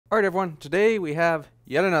Alright everyone, today we have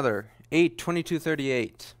yet another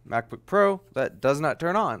A2338 MacBook Pro that does not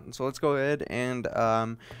turn on. So let's go ahead and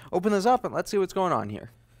open this up and let's see what's going on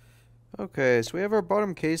here. Okay, so we have our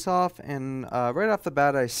bottom case off, and right off the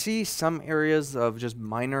bat I see some areas of just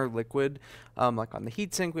minor liquid, like on the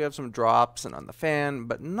heatsink we have some drops, and on the fan,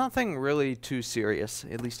 but nothing really too serious,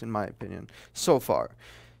 at least in my opinion, so far.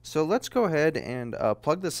 So let's go ahead and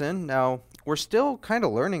plug this in. Now, we're still kind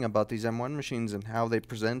of learning about these M1 machines and how they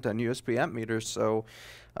present on USB amp meters, so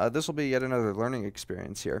this will be yet another learning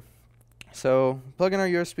experience here. So, plug in our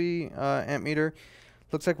USB amp meter.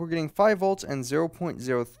 Looks like we're getting 5 volts and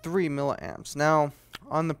 0.03 milliamps. Now,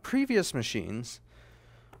 on the previous machines,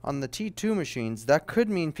 on the T2 machines, that could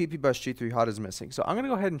mean PP bus G3 hot is missing. So I'm going to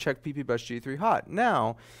go ahead and check PP bus G3 hot.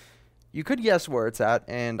 Now, you could guess where it's at,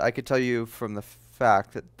 and I could tell you from the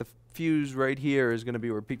fact that the fuse right here is going to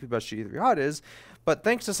be where PP bus G3 hot is, but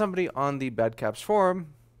thanks to somebody on the Badcaps forum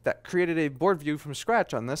that created a board view from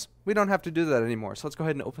scratch on this, we don't have to do that anymore. So let's go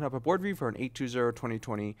ahead and open up a board view for an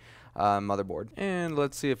 820-2020 motherboard. And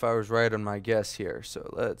let's see if I was right on my guess here. So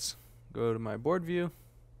let's go to my board view.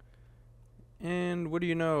 And what do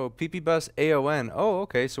you know? PP bus AON. Oh,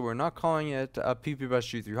 okay, so we're not calling it PP bus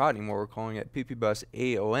G3 hot anymore. We're calling it PP bus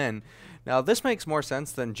AON. Now this makes more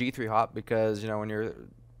sense than G3 hot because, you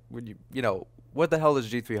know, what the hell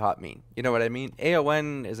does G3 hot mean? You know what I mean?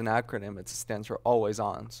 AON is an acronym. It stands for always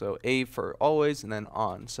on. So A for always and then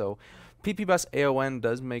on. So PP bus AON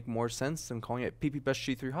does make more sense than calling it PP bus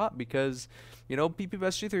G3 hot because, you know, PP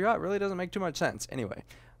bus G3 hot really doesn't make too much sense. Anyway,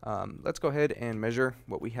 let's go ahead and measure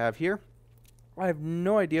what we have here. I have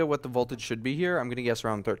no idea what the voltage should be here. I'm going to guess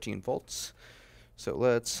around 13 volts. So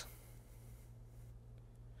let's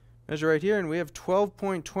measure right here, and we have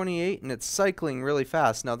 12.28, and it's cycling really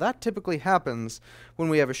fast. Now that typically happens when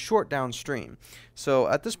we have a short downstream. So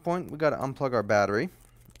at this point we got to unplug our battery,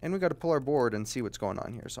 and we got to pull our board and see what's going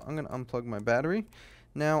on here. So I'm going to unplug my battery.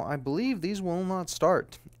 Now I believe these will not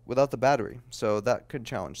start without the battery, so that could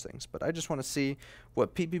challenge things. But I just want to see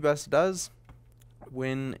what PP bus does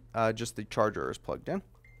when just the charger is plugged in.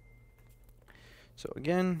 So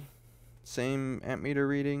again, same amp meter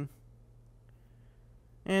reading.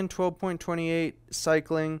 And 12.28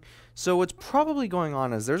 cycling. So what's probably going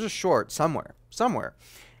on is there's a short somewhere,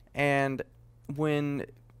 and when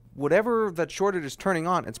whatever that shorted is turning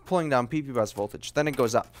on, it's pulling down PP bus voltage. Then it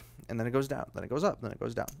goes up, and then it goes down, then it goes up, then it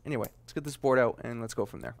goes down. Anyway, let's get this board out and let's go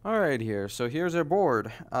from there. Alright, here. So here's our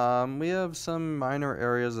board. We have some minor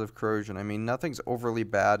areas of corrosion. I mean, nothing's overly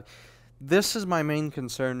bad. This is my main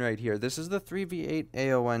concern right here. This is the 3V8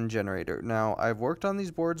 AON generator. Now, I've worked on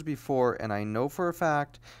these boards before, and I know for a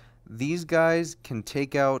fact these guys can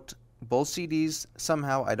take out both CDs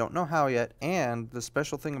somehow. I don't know how yet. And the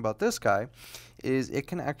special thing about this guy is it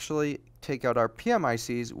can actually take out our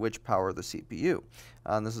PMICs, which power the CPU.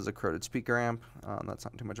 This is a corroded speaker amp. That's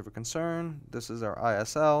not too much of a concern. This is our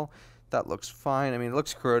ISL. That looks fine. I mean, it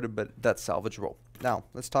looks corroded, but that's salvageable. Now,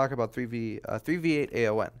 let's talk about 3V8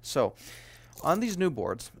 AON. So, on these new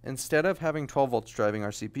boards, instead of having 12 volts driving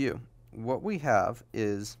our CPU, what we have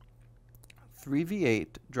is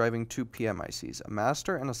 3V8 driving 2 PMICs, a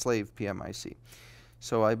master and a slave PMIC.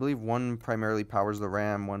 So, I believe one primarily powers the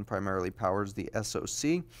RAM, one primarily powers the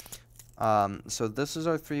SoC. So, this is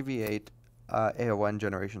our 3V8 AON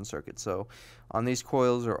generation circuit. So, on these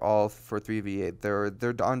coils are all for 3V8.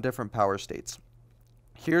 They're on different power states.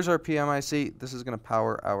 Here's our PMIC. This is going to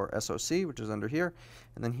power our SoC, which is under here.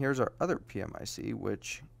 And then here's our other PMIC,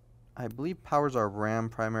 which I believe powers our RAM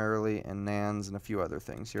primarily, and NANDs and a few other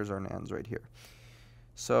things. Here's our NANDs right here.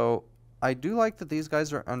 So I do like that these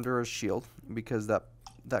guys are under a shield because that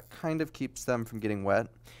kind of keeps them from getting wet.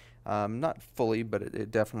 Not fully, but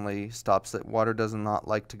it definitely stops it. Water does not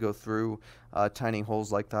like to go through tiny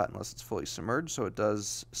holes like that unless it's fully submerged, so it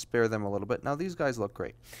does spare them a little bit. Now these guys look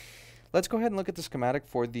great. Let's go ahead and look at the schematic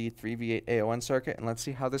for the 3V8 AON circuit, and let's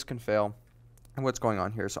see how this can fail and what's going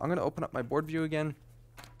on here. So I'm going to open up my board view again,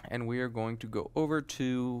 and we are going to go over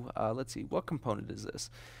to, let's see, what component is this?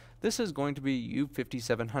 This is going to be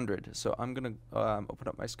U5700. So I'm going to open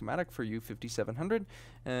up my schematic for U5700,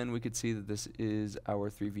 and we could see that this is our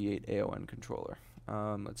 3V8 AON controller.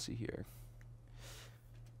 Let's see here.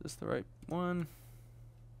 Is this the right one?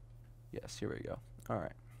 Yes, here we go. All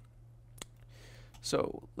right.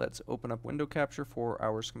 So let's open up window capture for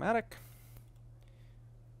our schematic.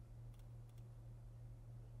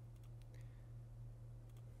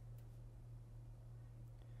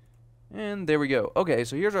 And there we go. Okay,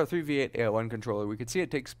 so here's our 3V8 AO1 controller. We can see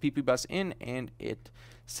it takes PP bus in and it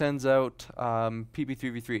sends out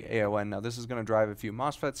PP3V3 AON. Now this is going to drive a few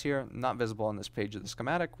MOSFETs here, not visible on this page of the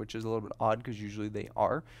schematic, which is a little bit odd because usually they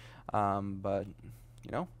are. But,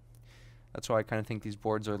 you know, that's why I kind of think these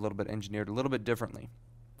boards are a little bit engineered a little bit differently,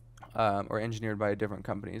 or engineered by a different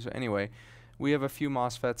company. So anyway, we have a few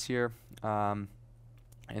MOSFETs here, and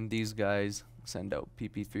these guys send out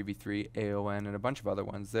PP3V3 AON and a bunch of other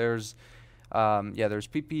ones. There's there's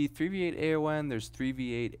PP3V8 AON, there's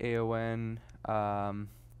 3V8 AON,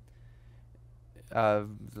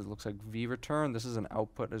 it looks like V return. This is an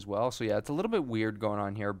output as well. So yeah, it's a little bit weird going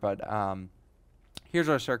on here, but here's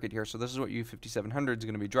our circuit here. So this is what U5700 is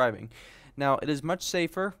going to be driving. Now it is much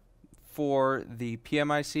safer for the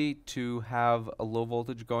PMIC to have a low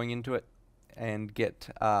voltage going into it and get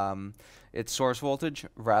its source voltage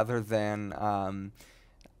rather than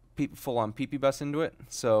full-on PP bus into it.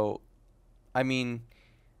 So, I mean,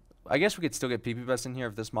 I guess we could still get PP bus in here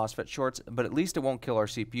if this MOSFET shorts, but at least it won't kill our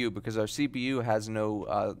CPU because our CPU has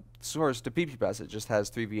no source to PP bus. It just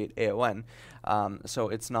has 3V8 AON, so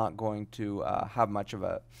it's not going to have much of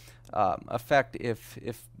a effect if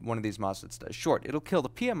one of these MOSFETs does short. It'll kill the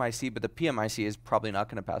PMIC, but the PMIC is probably not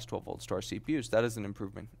going to pass 12 volts to our CPU, so that is an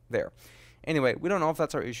improvement there. Anyway, we don't know if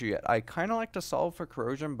that's our issue yet. I kind of like to solve for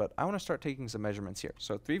corrosion, but I want to start taking some measurements here.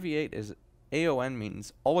 So 3V8 is AON,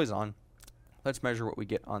 means always on. Let's measure what we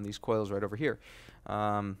get on these coils right over here.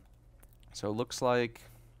 So it looks like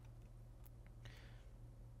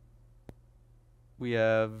we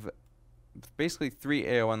have basically 3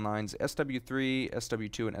 AON lines, SW3,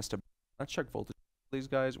 SW2, and SW. Let's check voltage these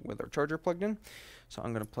guys with our charger plugged in. So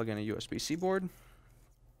I'm going to plug in a USB-C board.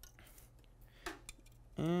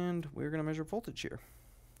 And we're going to measure voltage here.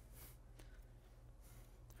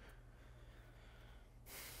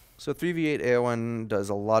 So 3V8 AON does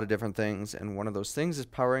a lot of different things, and one of those things is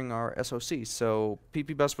powering our SoC. So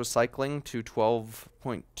PP bus was cycling to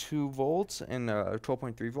 12.2 volts and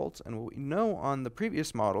 12.3 volts, and what we know on the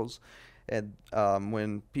previous models, and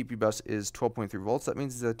when PP bus is 12.3 volts, that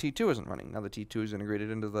means the T2 isn't running. Now the T2 is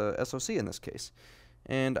integrated into the SoC in this case,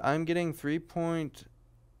 and I'm getting 3.8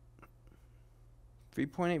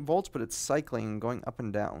 volts, but it's cycling and going up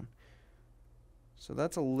and down. So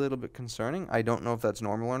that's a little bit concerning. I don't know if that's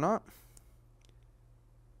normal or not.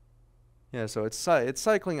 Yeah, so it's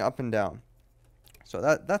cycling up and down. So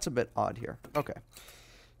that's a bit odd here. Okay.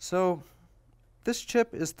 So this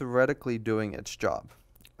chip is theoretically doing its job.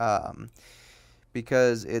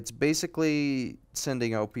 Because it's basically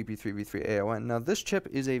sending out PP3V3 AON. Now this chip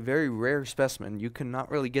is a very rare specimen. You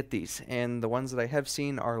cannot really get these, and the ones that I have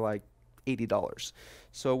seen are like $80.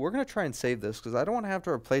 So we're going to try and save this because I don't want to have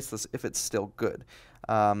to replace this if it's still good.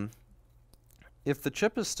 If the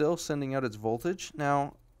chip is still sending out its voltage,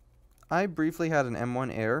 now I briefly had an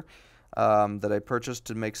M1 Air that I purchased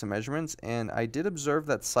to make some measurements, and I did observe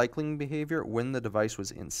that cycling behavior when the device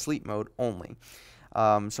was in sleep mode only.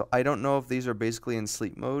 So I don't know if these are basically in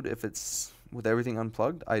sleep mode, if it's with everything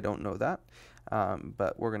unplugged. I don't know that.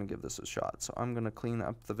 But we're going to give this a shot. So I'm going to clean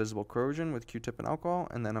up the visible corrosion with Q-tip and alcohol,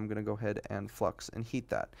 and then I'm going to go ahead and flux and heat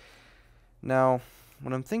that. Now,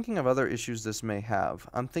 when I'm thinking of other issues this may have,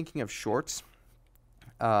 I'm thinking of shorts.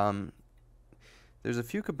 There's a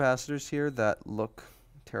few capacitors here that look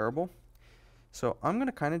terrible. So I'm going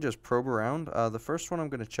to kind of just probe around. The first one I'm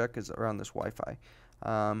going to check is around this Wi-Fi.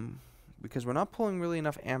 Because we're not pulling really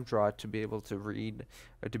enough amp draw to be able to read,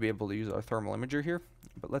 or to be able to use our thermal imager here.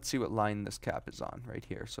 But let's see what line this cap is on right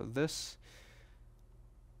here. So this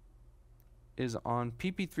is on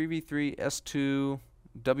PP3V3 S2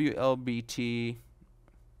 WLBT.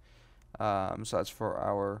 So that's for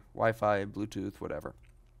our Wi-Fi, Bluetooth, whatever.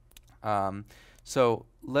 So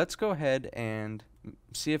let's go ahead and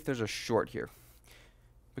see if there's a short here.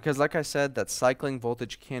 Because like I said, that cycling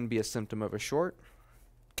voltage can be a symptom of a short,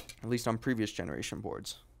 at least on previous generation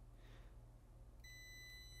boards.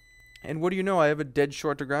 And what do you know, I have a dead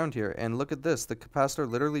short to ground here, and look at this, the capacitor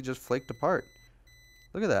literally just flaked apart.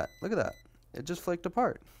 Look at that, look at that. It just flaked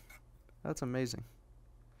apart. That's amazing.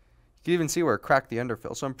 You can even see where it cracked the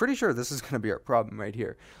underfill. So I'm pretty sure this is going to be our problem right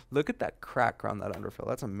here. Look at that crack around that underfill.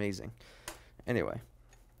 That's amazing. Anyway,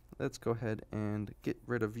 let's go ahead and get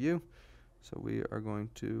rid of you. So we are going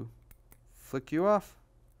to flick you off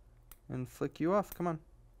and flick you off. Come on.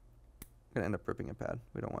 I'm going to end up ripping a pad.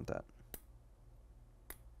 We don't want that.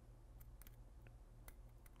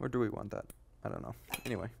 Or do we want that? I don't know.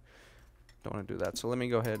 Anyway, don't want to do that. So let me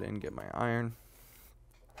go ahead and get my iron.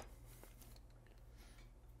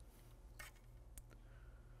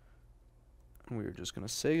 We're just going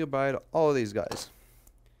to say goodbye to all of these guys.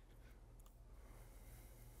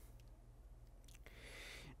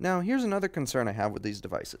 Now, here's another concern I have with these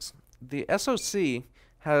devices. The SoC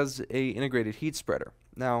has a integrated heat spreader.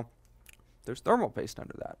 Now, there's thermal paste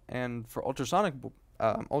under that, and for ultrasonic,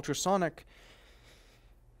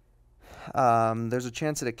 there's a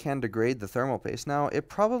chance that it can degrade the thermal paste. Now, it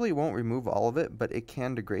probably won't remove all of it, but it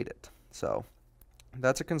can degrade it. So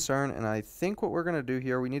that's a concern, and I think what we're going to do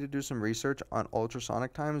here, we need to do some research on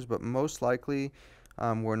ultrasonic times, but most likely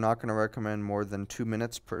we're not going to recommend more than 2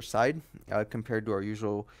 minutes per side compared to our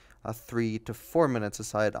usual 3 to 4 minutes a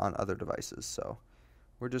side on other devices. So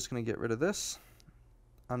we're just going to get rid of this.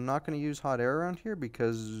 I'm not going to use hot air around here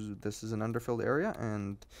because this is an underfilled area,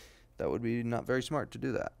 and that would be not very smart to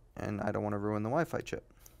do that, and I don't want to ruin the Wi-Fi chip.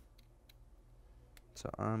 So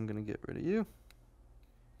I'm going to get rid of you.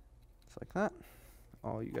 Just like that.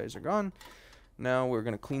 All you guys are gone. Now we're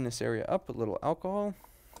going to clean this area up with a little alcohol.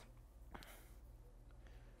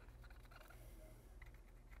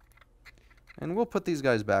 And we'll put these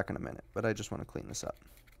guys back in a minute, but I just want to clean this up.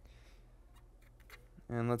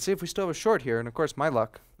 And let's see if we still have a short here. And of course, my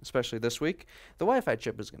luck, especially this week, the Wi-Fi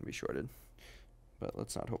chip is going to be shorted. But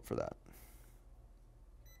let's not hope for that.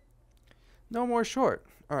 No more short.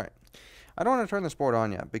 All right. I don't want to turn this board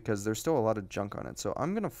on yet because there's still a lot of junk on it. So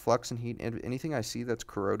I'm going to flux and heat anything I see that's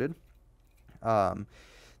corroded. The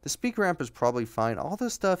speaker amp is probably fine. All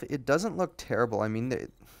this stuff, it doesn't look terrible. I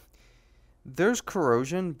mean, there's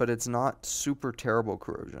corrosion, but it's not super terrible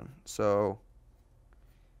corrosion. So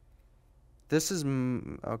this is,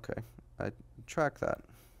 okay, I track that.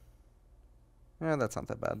 Yeah, that's not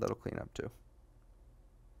that bad. That'll clean up too.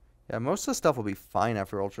 Yeah, most of the stuff will be fine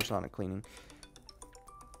after ultrasonic cleaning.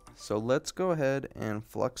 So let's go ahead and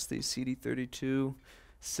flux these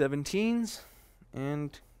CD3217s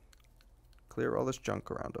and clear all this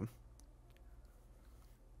junk around them.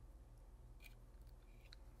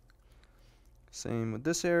 Same with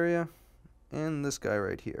this area and this guy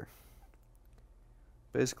right here.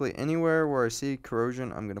 Basically anywhere where I see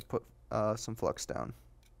corrosion, I'm going to put some flux down.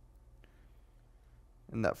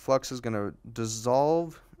 And that flux is going to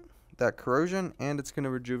dissolve that corrosion, and it's going to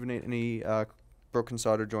rejuvenate any broken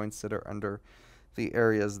solder joints that are under the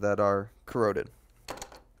areas that are corroded.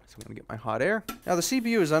 So I'm going to get my hot air. Now the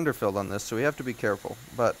CPU is underfilled on this, so we have to be careful.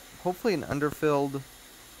 But hopefully an underfilled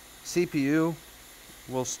CPU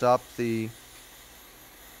will stop the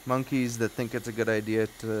monkeys that think it's a good idea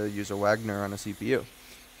to use a Wagner on a CPU.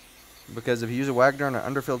 Because if you use a Wagner on an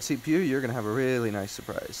underfilled CPU, you're going to have a really nice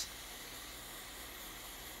surprise.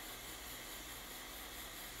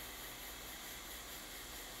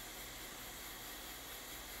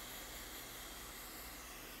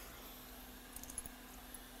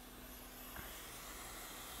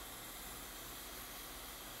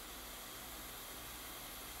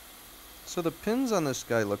 So the pins on this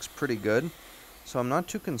guy looks pretty good, so I'm not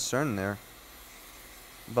too concerned there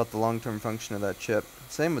about the long-term function of that chip.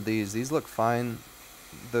 Same with these. These look fine.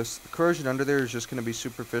 The corrosion under there is just going to be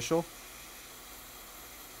superficial.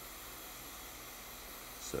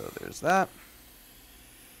 So there's that.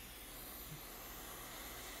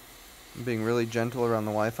 I'm being really gentle around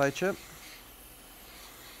the Wi-Fi chip.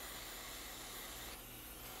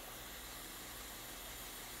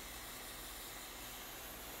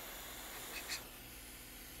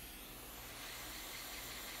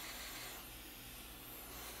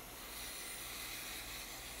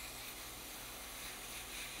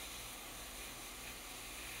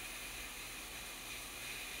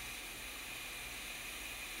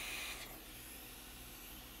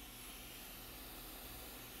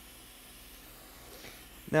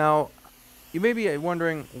 Now, you may be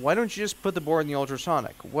wondering, why don't you just put the board in the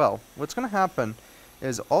ultrasonic? Well, what's going to happen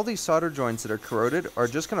is all these solder joints that are corroded are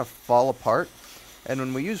just going to fall apart, and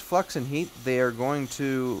when we use flux and heat, they're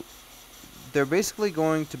basically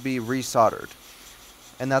going to be resoldered,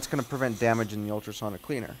 and that's going to prevent damage in the ultrasonic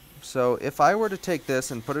cleaner. So if I were to take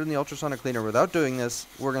this and put it in the ultrasonic cleaner without doing this,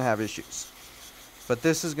 we're going to have issues. But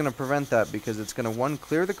this is going to prevent that because it's going to, one,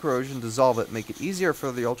 clear the corrosion, dissolve it, make it easier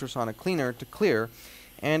for the ultrasonic cleaner to clear,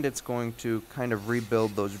 and it's going to kind of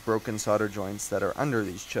rebuild those broken solder joints that are under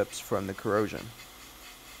these chips from the corrosion.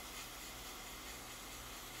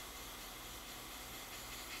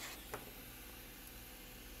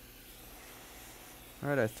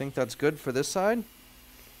 Alright, I think that's good for this side.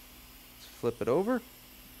 Let's flip it over.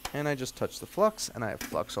 And I just touched the flux, and I have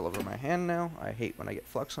flux all over my hand now. I hate when I get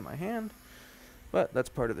flux on my hand, but that's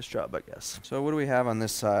part of this job, I guess. So what do we have on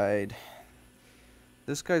this side?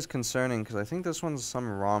 This guy's concerning because I think this one's some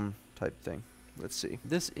ROM type thing. Let's see.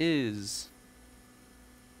 This is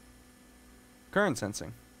current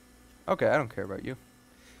sensing. Okay, I don't care about you.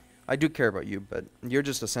 I do care about you, but you're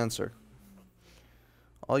just a sensor.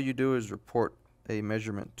 All you do is report a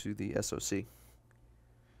measurement to the SoC.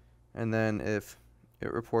 And then if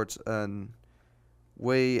it reports an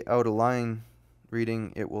way out of line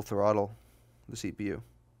reading, it will throttle the CPU.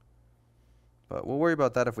 But we'll worry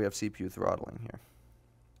about that if we have CPU throttling here.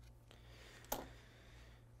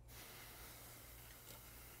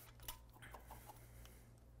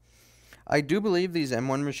 I do believe these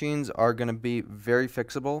M1 machines are going to be very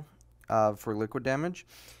fixable for liquid damage.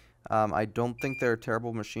 I don't think they're a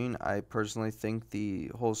terrible machine. I personally think the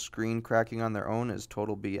whole screen cracking on their own is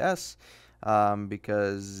total BS,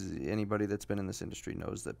 because anybody that's been in this industry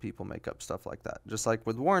knows that people make up stuff like that. Just like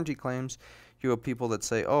with warranty claims, you have people that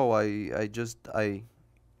say, oh, I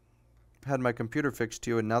had my computer fixed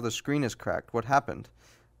to you and now the screen is cracked. What happened?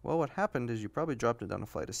 Well, what happened is you probably dropped it down a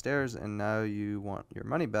flight of stairs, and now you want your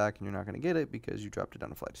money back, and you're not going to get it because you dropped it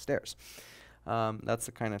down a flight of stairs. That's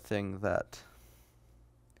the kind of thing that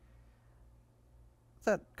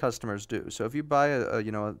customers do. So if you buy a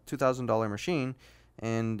 $2,000 machine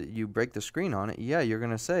and you break the screen on it, yeah, you're going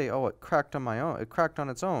to say, oh, it cracked on my own. It cracked on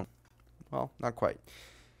its own. Well, not quite.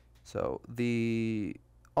 So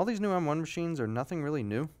all these new M1 machines are nothing really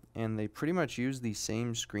new, and they pretty much use the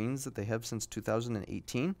same screens that they have since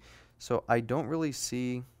 2018. So I don't really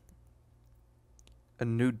see a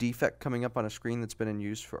new defect coming up on a screen that's been in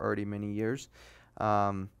use for already many years.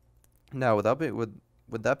 Now,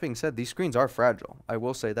 with that being said, these screens are fragile. I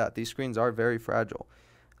will say that. These screens are very fragile.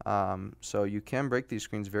 So you can break these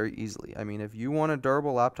screens very easily. I mean, if you want a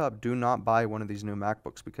durable laptop, do not buy one of these new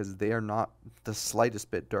MacBooks because they are not the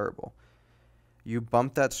slightest bit durable. You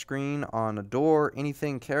bump that screen on a door,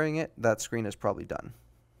 anything carrying it, that screen is probably done.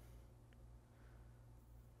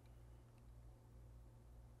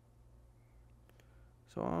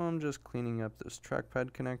 So I'm just cleaning up this trackpad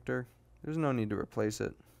connector. There's no need to replace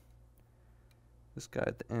it. This guy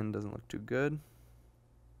at the end doesn't look too good.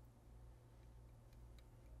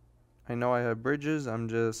 I know I have bridges. I'm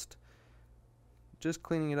just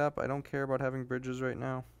cleaning it up. I don't care about having bridges right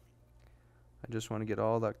now. I just want to get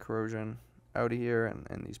all that corrosion out of here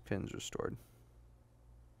and these pins restored.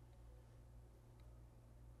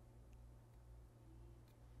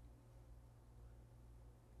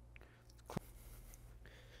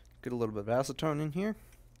 Get a little bit of acetone in here.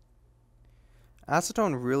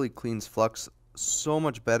 Acetone really cleans flux so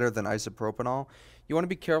much better than isopropanol. You want to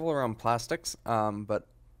be careful around plastics, but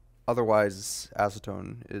otherwise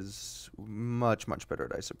acetone is much better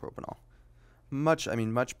at isopropanol. Much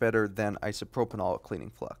better than isopropanol at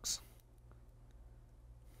cleaning flux.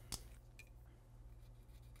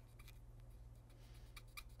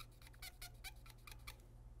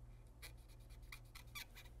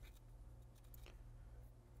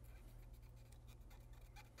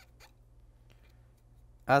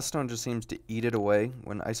 Acetone just seems to eat it away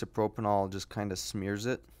when isopropanol just kind of smears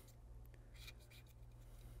it.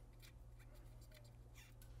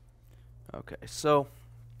 Okay, so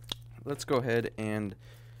let's go ahead and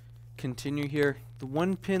continue here. The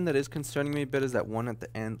one pin that is concerning me a bit is that one at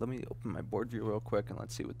the end. Let me open my board view real quick and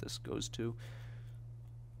let's see what this goes to.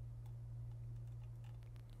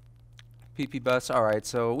 PP bus. Alright,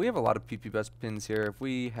 so we have a lot of PP bus pins here. If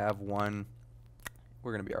we have one,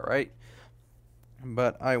 we're going to be alright.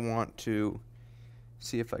 But I want to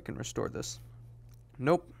see if I can restore this.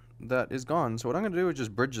 Nope, that is gone. So what I'm going to do is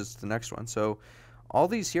just bridge this to the next one. So all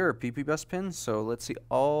these here are PP bus pins. So let's see,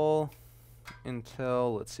 all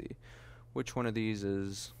until, let's see, which one of these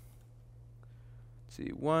is, let's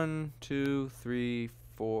see, 1, 2, 3,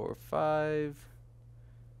 4, 5.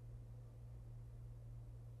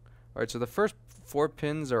 Alright, so the first 4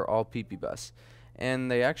 pins are all PP bus.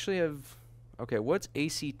 And they actually have, okay, what's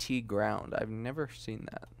ACT ground? I've never seen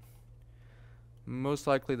that. Most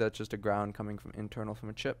likely that's just a ground coming from internal from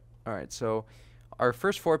a chip. Alright, so our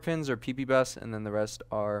first 4 pins are PP bus, and then the rest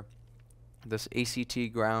are this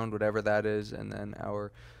ACT ground, whatever that is, and then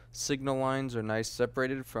our signal lines are nice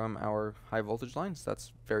separated from our high voltage lines.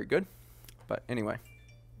 That's very good. But anyway.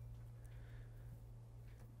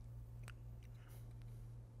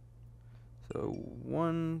 So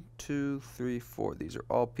 1, 2, 3, 4. These are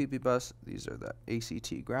all PP bus. These are the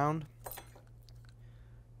ACT ground.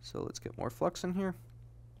 So let's get more flux in here.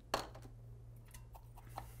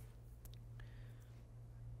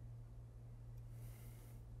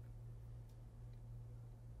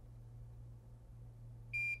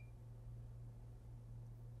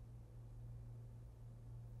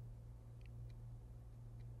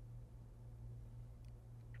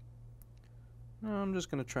 I'm just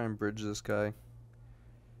going to try and bridge this guy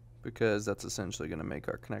because that's essentially going to make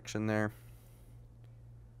our connection there.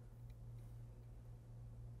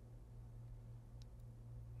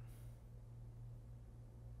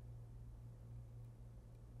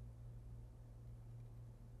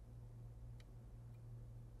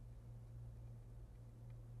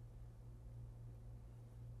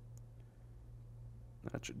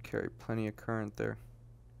 That should carry plenty of current there.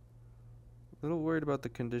 A little worried about the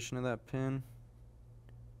condition of that pin.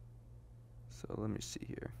 So let me see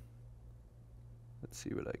here. Let's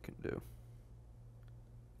see what I can do.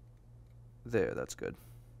 There, that's good.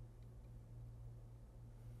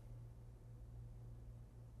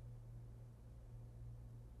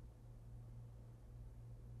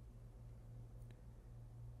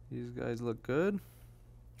 These guys look good.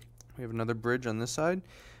 We have another bridge on this side.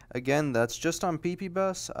 Again, that's just on PP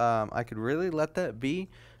bus. I could really let that be,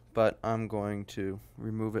 but I'm going to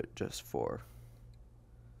remove it just for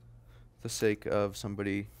the sake of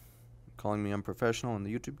somebody calling me unprofessional in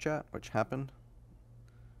the YouTube chat, which happened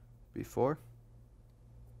before.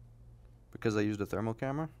 Because I used a thermal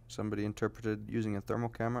camera, somebody interpreted using a thermal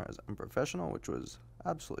camera as unprofessional, which was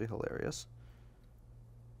absolutely hilarious.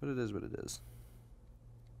 But it is what it is.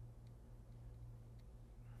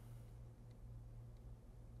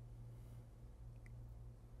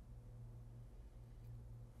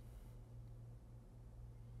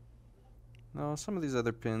 Now, some of these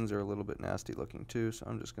other pins are a little bit nasty looking too, so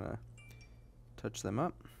I'm just going to touch them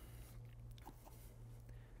up.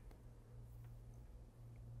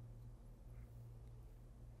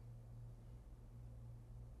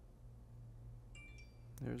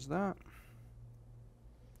 There's that.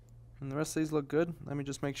 And the rest of these look good. Let me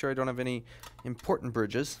just make sure I don't have any important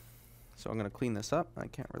bridges. So I'm going to clean this up. I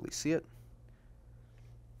can't really see it.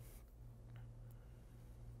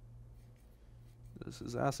 This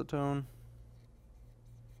is acetone.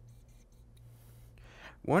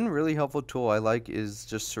 One really helpful tool I like is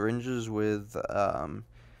just syringes with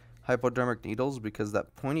hypodermic needles, because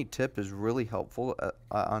that pointy tip is really helpful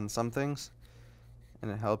on some things,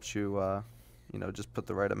 and it helps you, you know, just put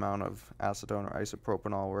the right amount of acetone or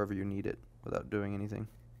isopropanol wherever you need it without doing anything.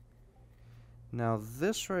 Now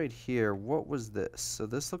this right here, what was this? So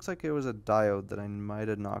this looks like it was a diode that I might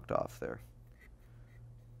have knocked off there.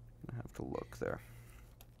 I have to look there.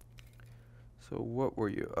 So what were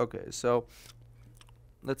you? Okay, so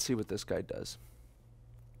let's see what this guy does.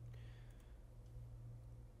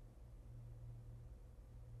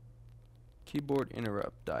 Keyboard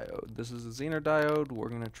interrupt diode. This is a Zener diode. We're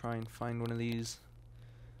going to try and find one of these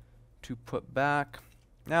to put back.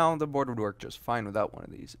 Now, the board would work just fine without one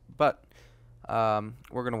of these, but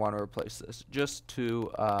we're going to want to replace this just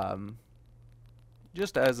to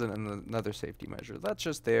just as another safety measure. That's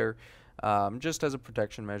just there, just as a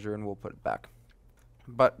protection measure, and we'll put it back.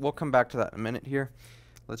 But we'll come back to that in a minute here.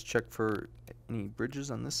 Let's check for any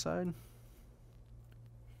bridges on this side.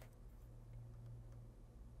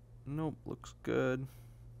 Nope, looks good.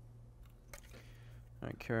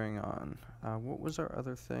 Alright, carrying on. What was our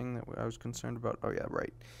other thing that I was concerned about? Oh yeah,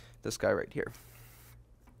 right. This guy right here.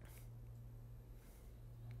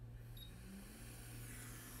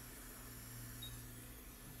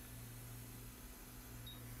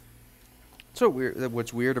 So weird.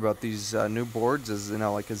 What's weird about these new boards is, you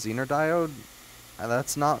know, like a Zener diode,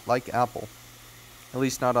 that's not like Apple. At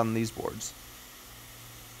least not on these boards.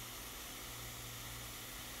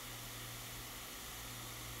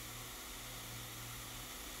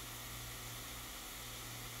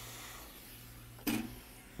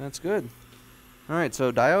 That's good. Alright,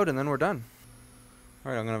 so diode, and then we're done.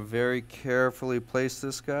 Alright, I'm going to very carefully place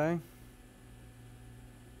this guy,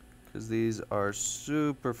 because these are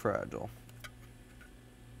super fragile.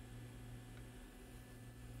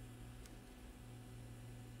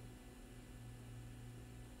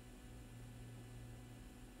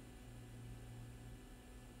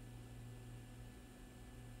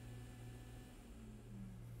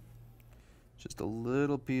 Just a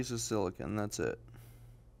little piece of silicon, that's it.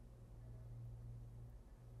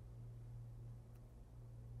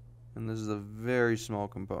 And this is a very small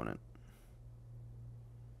component.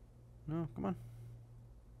 No, come on.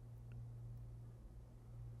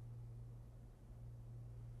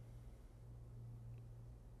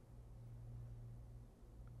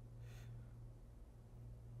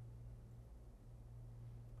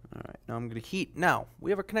 Alright, now I'm going to heat. Now, we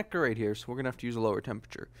have a connector right here, so we're going to have to use a lower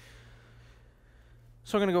temperature.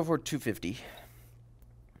 So I'm going to go for 250.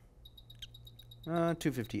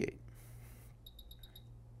 258.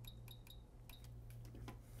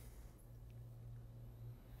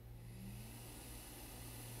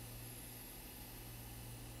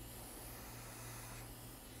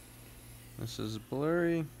 This is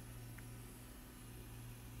blurry.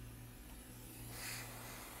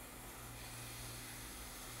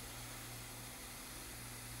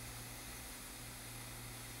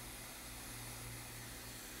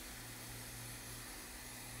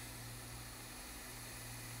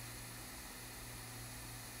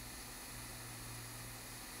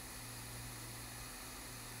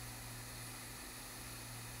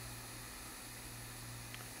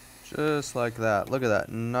 Just like that. Look at that.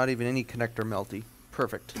 Not even any connector melty.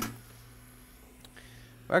 Perfect.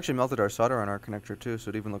 We actually melted our solder on our connector too, so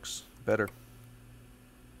it even looks better.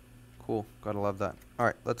 Cool. Gotta love that.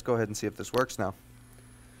 Alright, let's go ahead and see if this works now.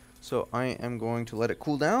 So I am going to let it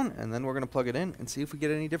cool down, and then we're going to plug it in and see if we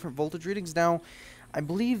get any different voltage readings. Now, I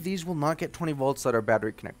believe these will not get 20 volts that are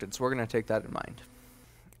battery connected, so we're going to take that in mind.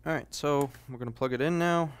 Alright, so we're going to plug it in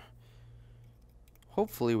now.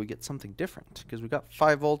 Hopefully we get something different, because we got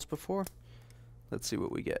 5 volts before. Let's see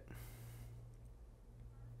what we get.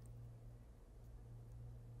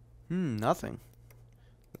 Nothing.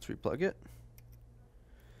 Let's replug it.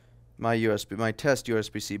 My test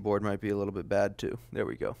USB-C board might be a little bit bad too. There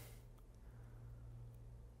we go.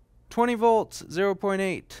 20 volts,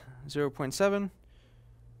 0.8, 0.7.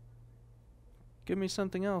 Give me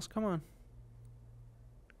something else, come on.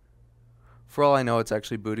 For all I know, it's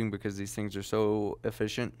actually booting because these things are so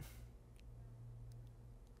efficient.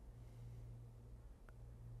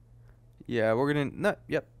 Yeah, we're gonna,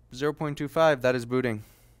 yep, 0.25, that is booting.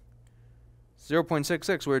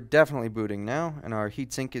 0.66, we're definitely booting now, and our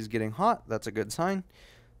heatsink is getting hot. That's a good sign.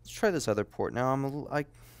 Let's try this other port now. I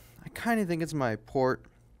kind of think it's my port.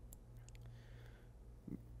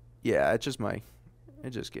 Yeah, it just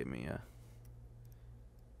gave me a.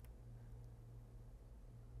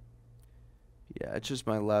 Yeah, it's just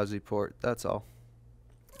my lousy port. That's all.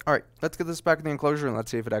 All right, let's get this back in the enclosure and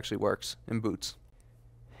let's see if it actually works and boots.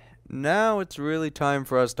 Now it's really time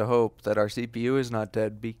for us to hope that our CPU is not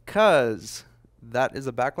dead, because that is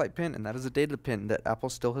a backlight pin and that is a data pin that Apple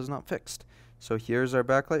still has not fixed. So here's our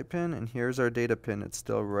backlight pin and here's our data pin. It's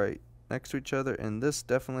still right next to each other, and this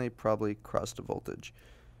definitely probably crossed a voltage.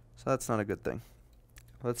 So that's not a good thing.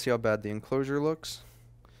 Let's see how bad the enclosure looks.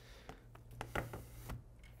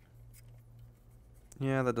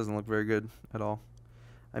 Yeah, that doesn't look very good at all.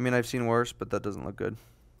 I mean, I've seen worse, but that doesn't look good.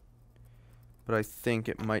 But I think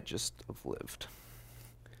it might just have lived.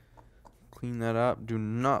 Clean that up. Do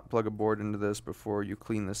not plug a board into this before you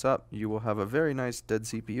clean this up. You will have a very nice dead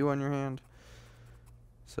CPU on your hand.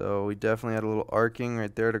 So we definitely had a little arcing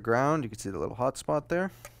right there to ground. You can see the little hot spot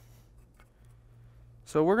there.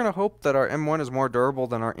 So we're going to hope that our M1 is more durable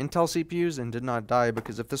than our Intel CPUs and did not die,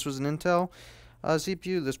 because if this was an Intel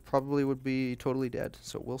CPU, this probably would be totally dead.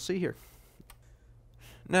 So we'll see here.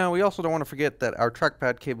 Now, we also don't want to forget that our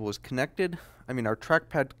trackpad cable was connected. I mean, our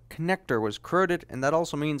trackpad connector was corroded, and that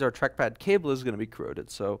also means our trackpad cable is going to be corroded.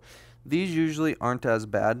 So these usually aren't as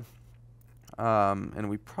bad, and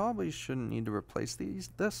we probably shouldn't need to replace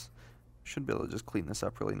this. Should be able to just clean this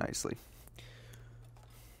up really nicely.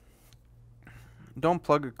 Don't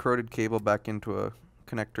plug a corroded cable back into a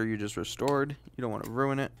connector you just restored. You don't want to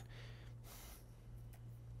ruin it.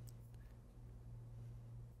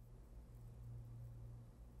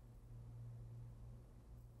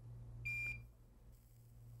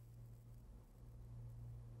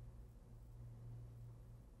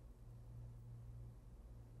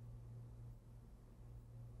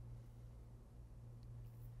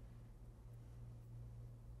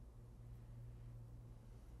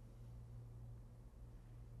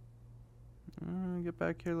 Get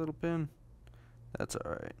back here, little pin. That's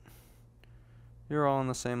alright. You're all on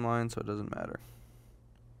the same line, so it doesn't matter.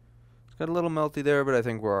 It's got a little melty there, but I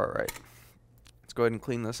think we're alright. Let's go ahead and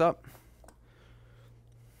clean this up. I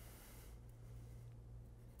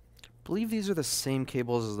believe these are the same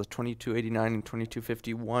cables as the 2289 and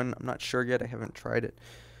 2251. I'm not sure yet. I haven't tried it.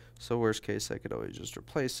 So worst case, I could always just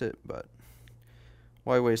replace it, but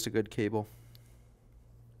why waste a good cable?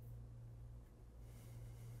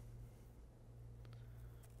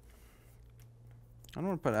 I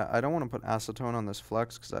don't want to put acetone on this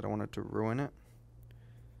flex because I don't want it to ruin it.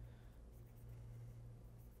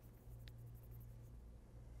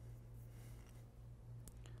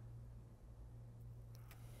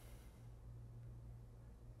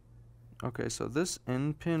 Okay, so this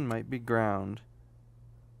end pin might be ground.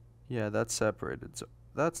 Yeah, that's separated, so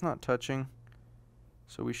that's not touching.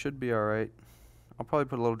 So we should be alright. I'll probably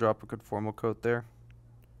put a little drop of conformal coat there.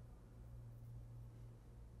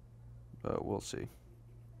 But we'll see.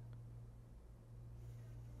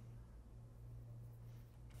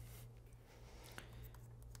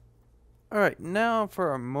 Alright, now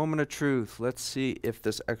for a moment of truth. Let's see if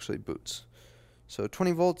this actually boots. So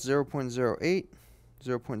 20 volts, 0.08,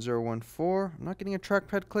 0.014. I'm not getting a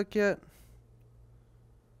trackpad click yet.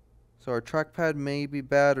 So our trackpad may be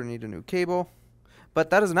bad or need a new cable.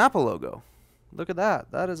 But that is an Apple logo. Look at that.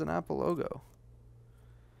 That is an Apple logo.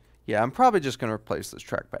 Yeah, I'm probably just going to replace this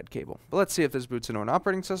trackpad cable. But let's see if this boots into an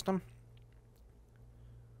operating system.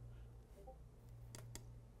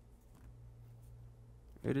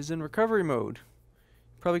 It is in recovery mode.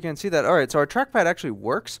 Probably can't see that. All right, so our trackpad actually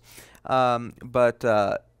works, but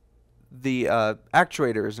the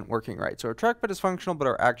actuator isn't working right. So our trackpad is functional, but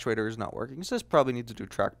our actuator is not working. So this probably needs to do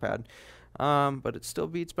trackpad, but it still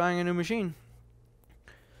beats buying a new machine.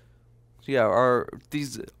 So yeah,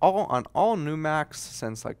 these on all new Macs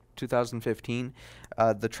since like 2015,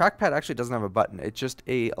 the trackpad actually doesn't have a button. It's just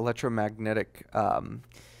a electromagnetic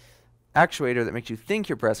actuator that makes you think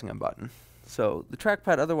you're pressing a button. So the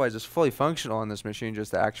trackpad otherwise is fully functional on this machine,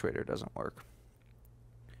 just the actuator doesn't work.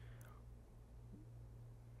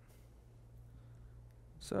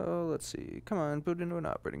 So let's see. Come on, boot into an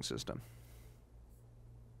operating system.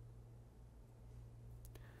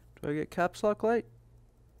 Do I get caps lock light?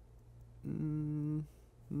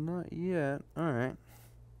 Not yet. Alright.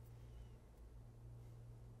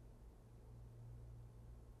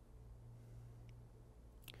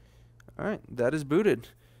 Alright, that is booted.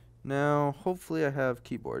 Now, hopefully I have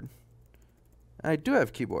keyboard. I do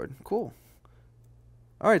have keyboard. Cool.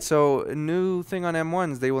 Alright, so a new thing on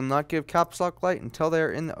M1s, they will not give caps lock light until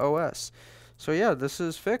they're in the OS. So yeah, this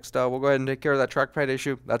is fixed. We'll go ahead and take care of that trackpad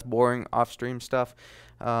issue. That's boring off-stream stuff.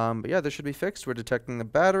 But yeah, this should be fixed. We're detecting the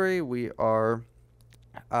battery. We are,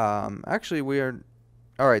 actually we are,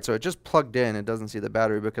 alright, so it just plugged in. It doesn't see the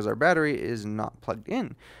battery because our battery is not plugged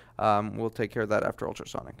in. We'll take care of that after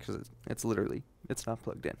ultrasonic because it's literally, it's not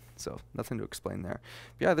plugged in. So nothing to explain there.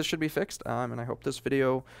 But yeah, this should be fixed. And I hope this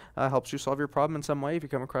video helps you solve your problem in some way. If you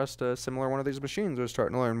come across a similar one of these machines, we're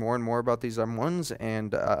starting to learn more and more about these M1s.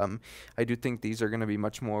 And I do think these are going to be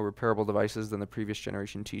much more repairable devices than the previous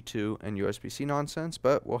generation T2 and USB-C nonsense.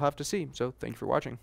 But we'll have to see. So thank you for watching.